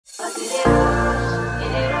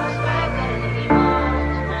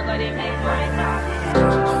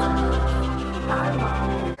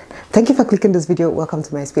Thank you for clicking this video. Welcome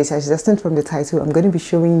to my space. As you just from the title, I'm going to be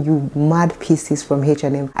showing you mad pieces from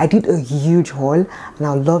H&M. I did a huge haul and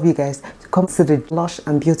I'd love you guys to come see the lush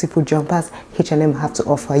and beautiful jumpers H&M have to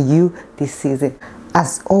offer you this season.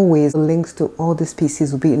 As always, links to all these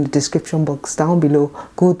pieces will be in the description box down below.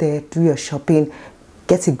 Go there, do your shopping,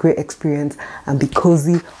 get a great experience and be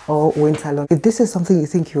cozy all winter long. If this is something you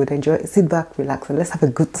think you would enjoy, sit back, relax and let's have a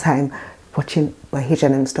good time watching my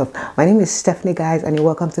H&M stuff. My name is Stephanie, guys, and you're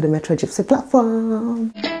welcome to the Metrogypsie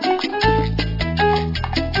platform.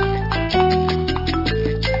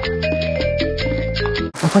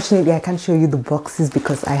 Unfortunately, I can't show you the boxes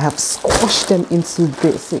because I have squashed them into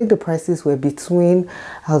this. The prices were between,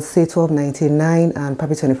 I would say, $12.99 and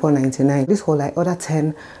probably $24.99. This whole, I ordered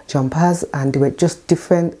 10 jumpers and they were just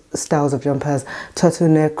different styles of jumpers.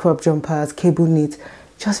 Turtleneck, crop jumpers, cable knit,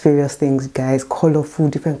 just various things, guys. Colorful,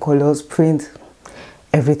 different colors, print,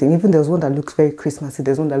 everything. Even there's one that looks very Christmassy.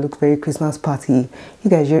 There's one that looks very Christmas party. You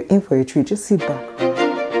guys, you're in for a treat. Just sit back.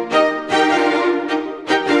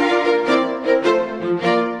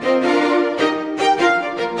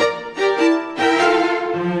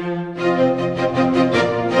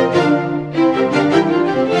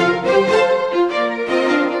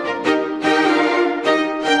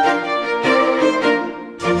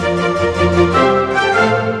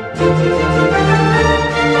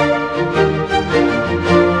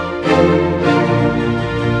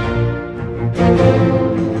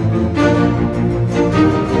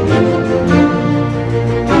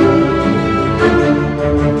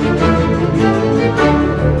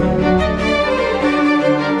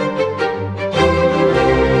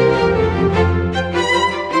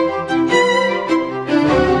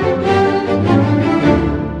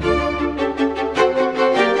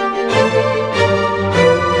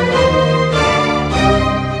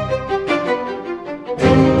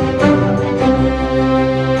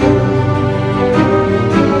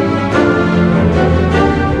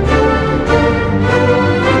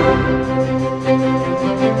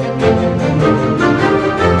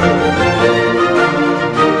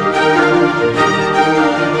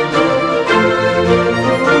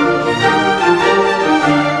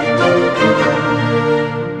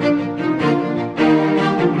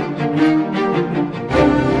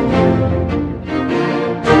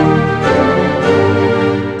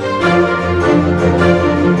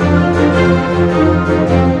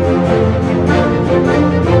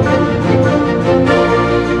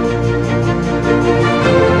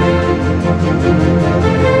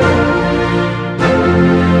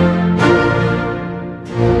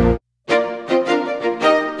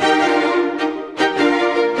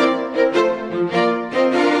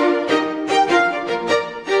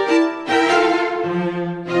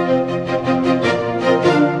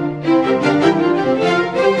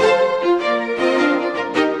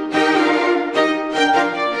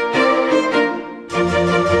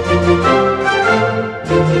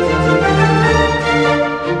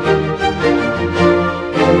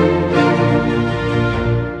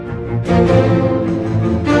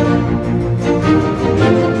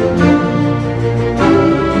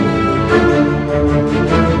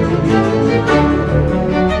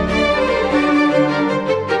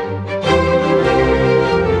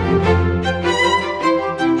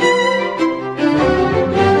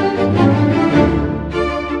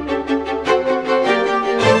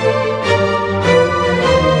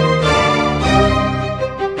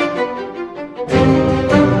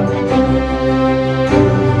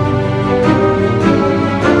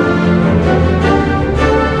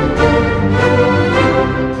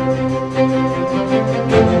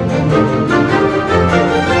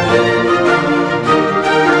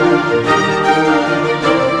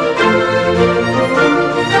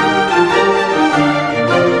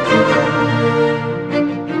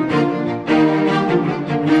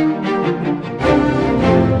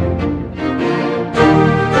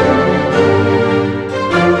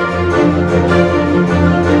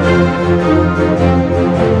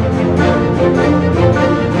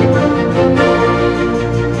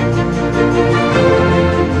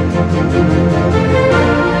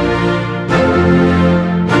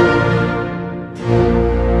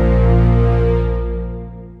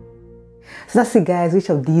 So that's it, guys. Which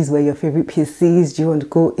of these were your favorite pieces? Do you want to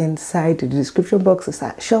go inside the description box to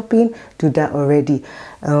start shopping? Do that already.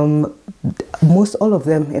 Most all of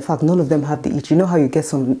them, in fact none of them have the itch. You know how you get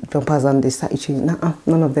some jumpers and they start itching?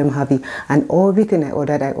 None of them have it. And everything I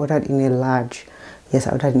ordered in a large. Yes,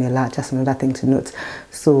 I ordered in a large. That's another thing to note.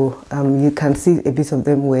 So you can see a bit of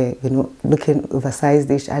them were, you know, looking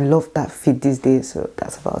oversized-ish. I love that fit these days, so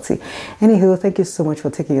that's about it. Anywho, thank you so much for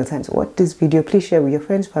taking your time to watch this video. Please share with your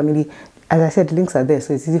friends, family. As I said, the links are there,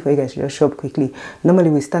 so it's easy for you guys to just shop quickly. Normally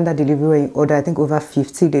with standard delivery, when you order, I think over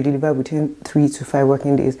 50, they deliver within 3 to 5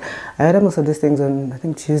 working days. I ordered most of these things on, I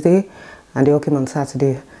think, Tuesday, and they all came on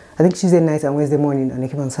Saturday. I think Tuesday night and Wednesday morning, and they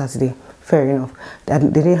came on Saturday. Fair enough. They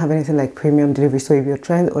didn't have anything like premium delivery, so if you're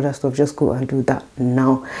trying to order stuff, just go and do that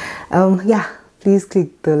now. Yeah, please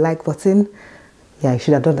click the like button. Yeah, I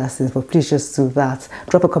should have done that since, but please just do that.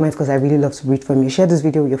 Drop a comment because I really love to read from you. Share this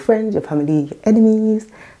video with your friends, your family, your enemies,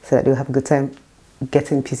 so that you'll have a good time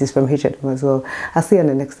getting pieces from H&M as well. I'll see you on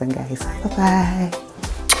the next time, guys. Bye-bye.